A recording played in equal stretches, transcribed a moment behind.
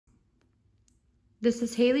This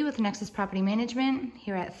is Haley with Nexus Property Management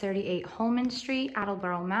here at 38 Holman Street,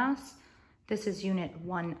 Attleboro, Mass. This is Unit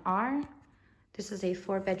 1R. This is a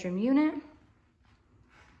 4-bedroom unit.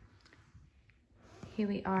 Here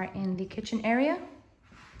we are in the kitchen area.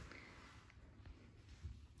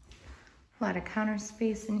 A lot of counter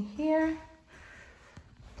space in here.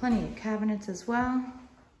 Plenty of cabinets as well.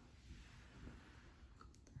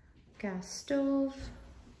 Gas stove.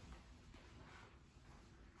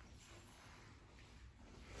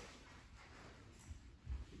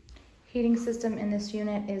 Heating system in this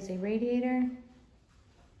unit is a radiator.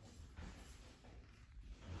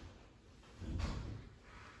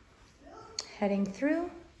 Heading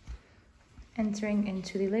through, entering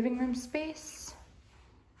into the living room space.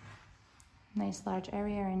 Nice large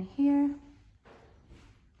area in here.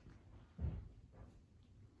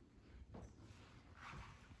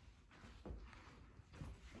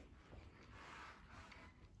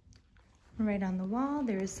 Right on the wall,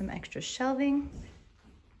 there is some extra shelving.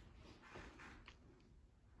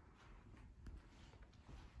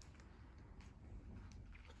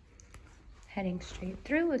 Heading straight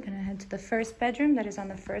through, we're gonna head to the first bedroom that is on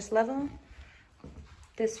the first level.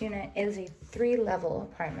 This unit is a 3-level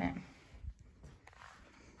apartment.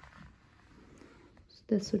 So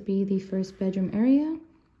this would be the first bedroom area.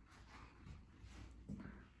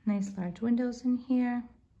 Nice large windows in here.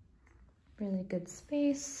 Really good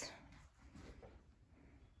space.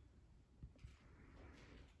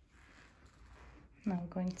 Now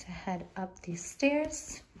we're going to head up these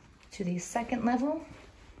stairs to the second level,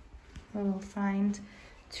 where we'll find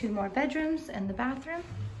 2 more bedrooms and the bathroom.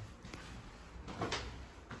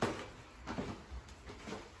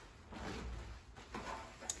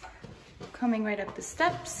 Coming right up the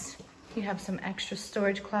steps, you have some extra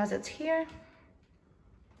storage closets here.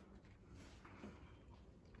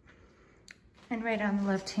 And right on the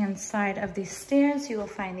left-hand side of these stairs, you will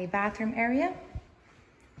find the bathroom area.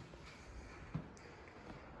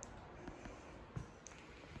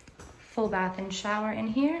 Full bath and shower in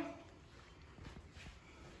here.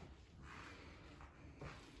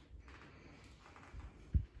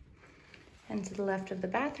 And to the left of the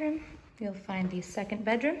bathroom, you'll find the second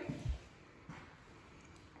bedroom.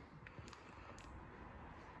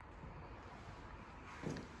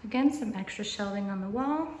 Again, some extra shelving on the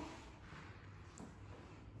wall.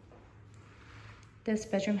 This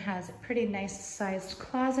bedroom has a pretty nice sized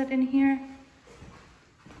closet in here.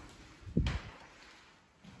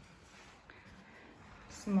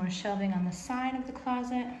 Some more shelving on the side of the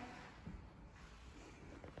closet.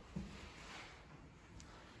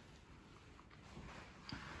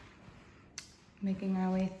 Making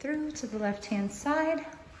our way through to the left-hand side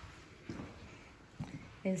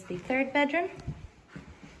is the third bedroom.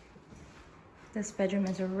 This bedroom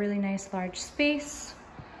is a really nice large space.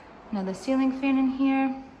 Another ceiling fan in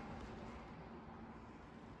here.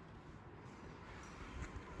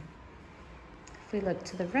 If we look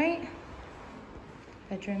to the right,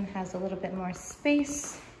 bedroom has a little bit more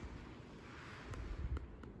space.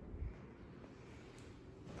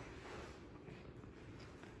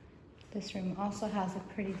 This room also has a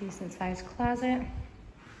pretty decent sized closet.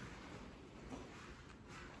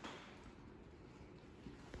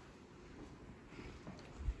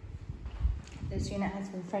 This unit has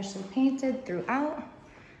been freshly painted throughout.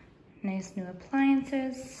 Nice new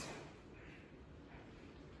appliances.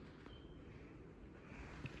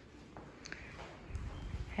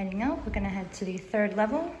 Heading out, we're gonna head to the third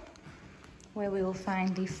level, where we will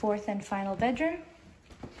find the 4th and final bedroom.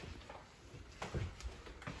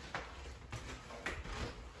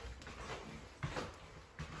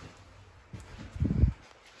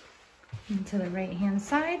 And to the right-hand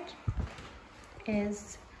side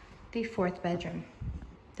is the 4th bedroom.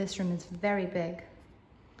 This room is very big.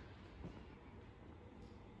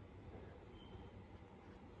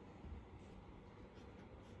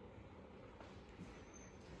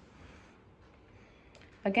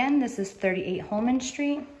 Again, this is 38 Holman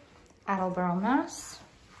Street, Attleboro, Mass.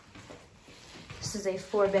 This is a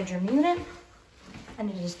 4-bedroom unit, and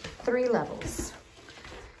it is 3 levels.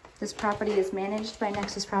 This property is managed by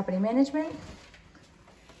Nexus Property Management.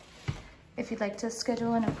 If you'd like to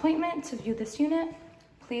schedule an appointment to view this unit,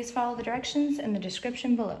 please follow the directions in the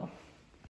description below.